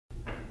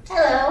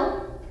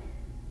Hello,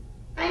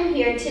 I'm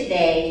here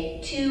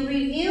today to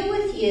review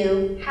with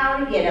you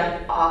how to get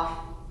up off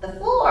the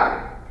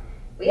floor.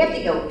 We have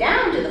to go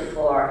down to the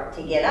floor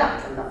to get up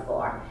from the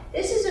floor.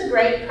 This is a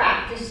great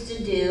practice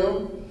to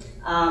do,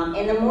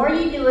 and the more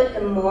you do it,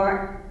 the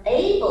more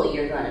able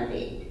you're going to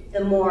be.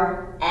 The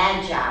more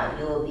agile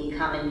you will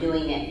become in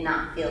doing it and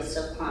not feel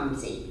so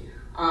clumsy.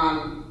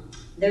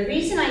 The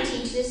reason I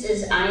teach this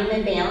is I'm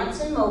a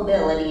balance and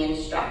mobility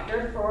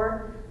instructor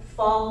for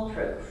Fall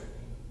Proof.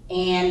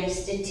 And the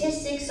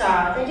statistics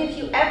are that if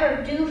you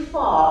ever do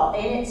fall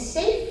and it's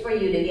safe for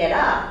you to get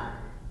up,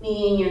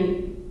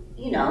 meaning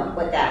you know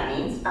what that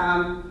means,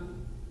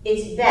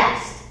 it's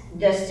best.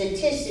 The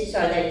statistics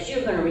are that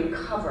you're going to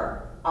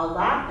recover a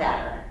lot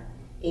better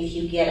if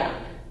you get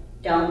up.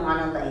 Don't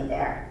want to lay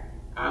there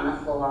on the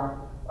floor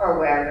or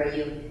wherever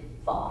you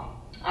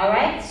fall. All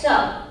right, so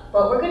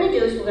what we're going to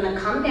do is we're going to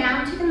come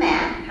down to the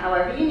mat,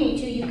 however you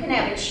need to. You can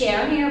have a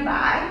chair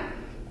nearby.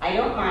 I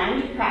don't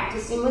mind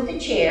practicing with a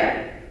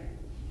chair.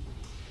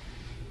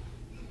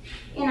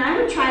 And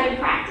I would try to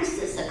practice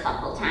this a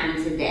couple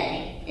times a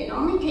day. It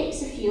only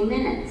takes a few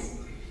minutes.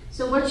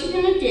 So what you're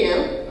going to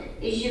do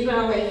is you're going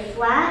to lay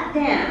flat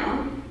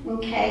down,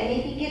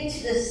 okay? Maybe get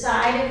to the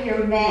side of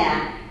your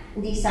mat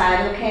and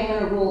decide, okay, I'm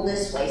going to roll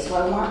this way, so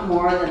I want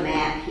more of the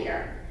mat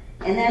here.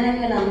 And then I'm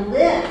going to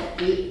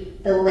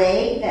lift the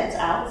leg that's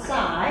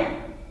outside,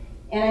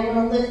 and I'm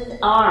going to lift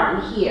the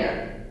arm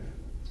here.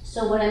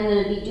 So what I'm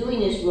going to be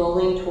doing is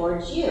rolling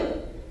towards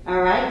you.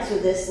 All right, so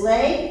this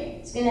leg,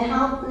 it's going to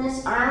help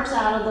this arm's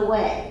out of the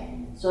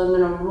way. So I'm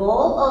going to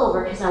roll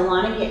over because I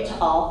want to get to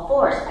all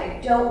fours. I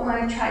don't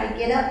want to try to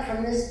get up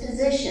from this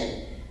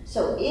position.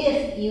 So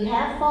if you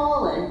have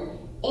fallen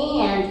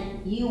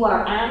and you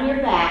are on your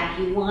back,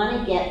 you want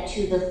to get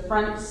to the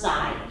front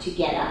side to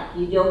get up.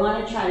 You don't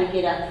want to try to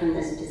get up from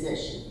this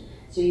position.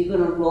 So you're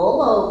going to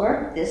roll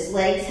over. This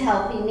leg's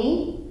helping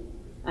me.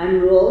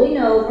 I'm rolling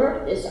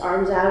over. This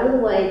arm's out of the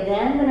way.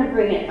 Then I'm going to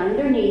bring it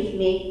underneath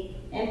me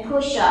and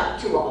push up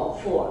to all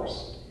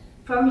fours.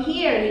 From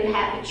here, you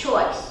have a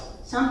choice.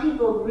 Some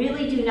people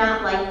really do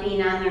not like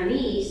being on their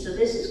knees, so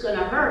this is going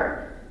to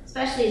hurt,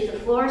 especially if the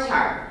floor is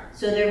hard.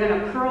 So they're going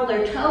to curl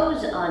their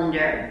toes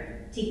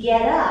under to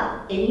get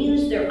up and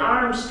use their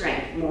arm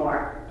strength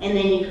more, and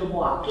then you can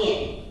walk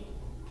in.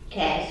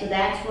 Okay, so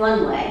that's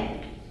one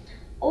way.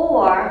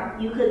 Or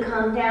you could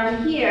come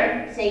down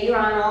here, say you're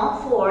on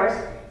all fours,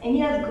 and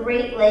you have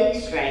great leg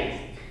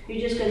strength.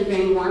 You're just going to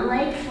bring one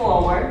leg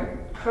forward,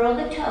 curl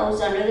the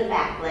toes under the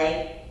back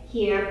leg.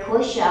 Here,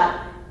 push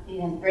up. You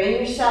can bring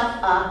yourself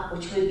up,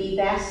 which would be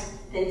best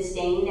than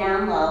staying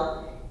down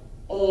low.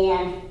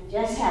 And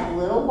just have a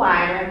little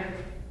wider.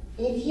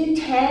 If you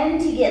tend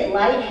to get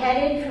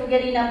lightheaded from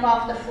getting up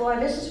off the floor,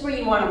 this is where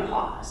you want to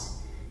pause.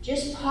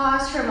 Just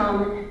pause for a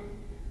moment.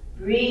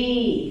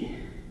 Breathe.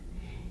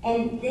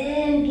 And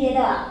then get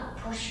up.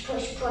 Push,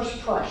 push,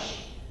 push, push.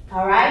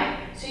 All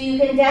right? So you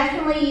can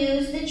definitely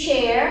use the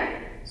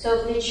chair. So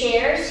if the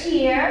chair's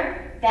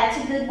here,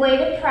 that's a good way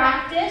to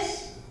practice.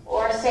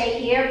 Or say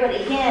here, but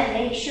again,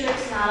 make sure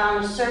it's not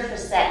on a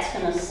surface that's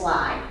going to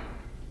slide.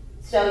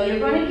 So you're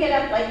going to get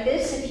up like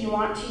this if you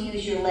want to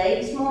use your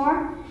legs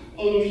more. And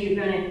if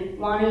you're going to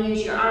want to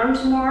use your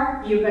arms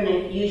more, you're going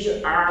to use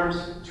your arms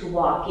to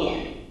walk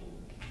in.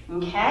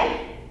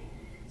 Okay?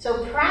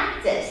 So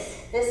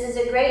practice. This is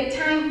a great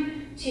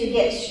time to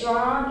get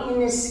strong in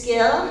this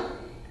skill,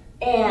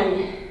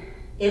 and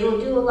it'll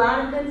do a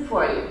lot of good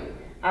for you.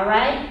 All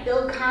right?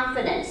 Build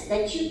confidence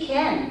that you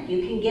can.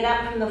 You can get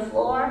up from the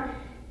floor,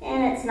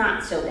 and it's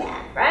not so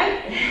bad,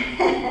 right?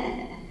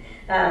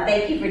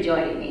 Thank you for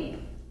joining me.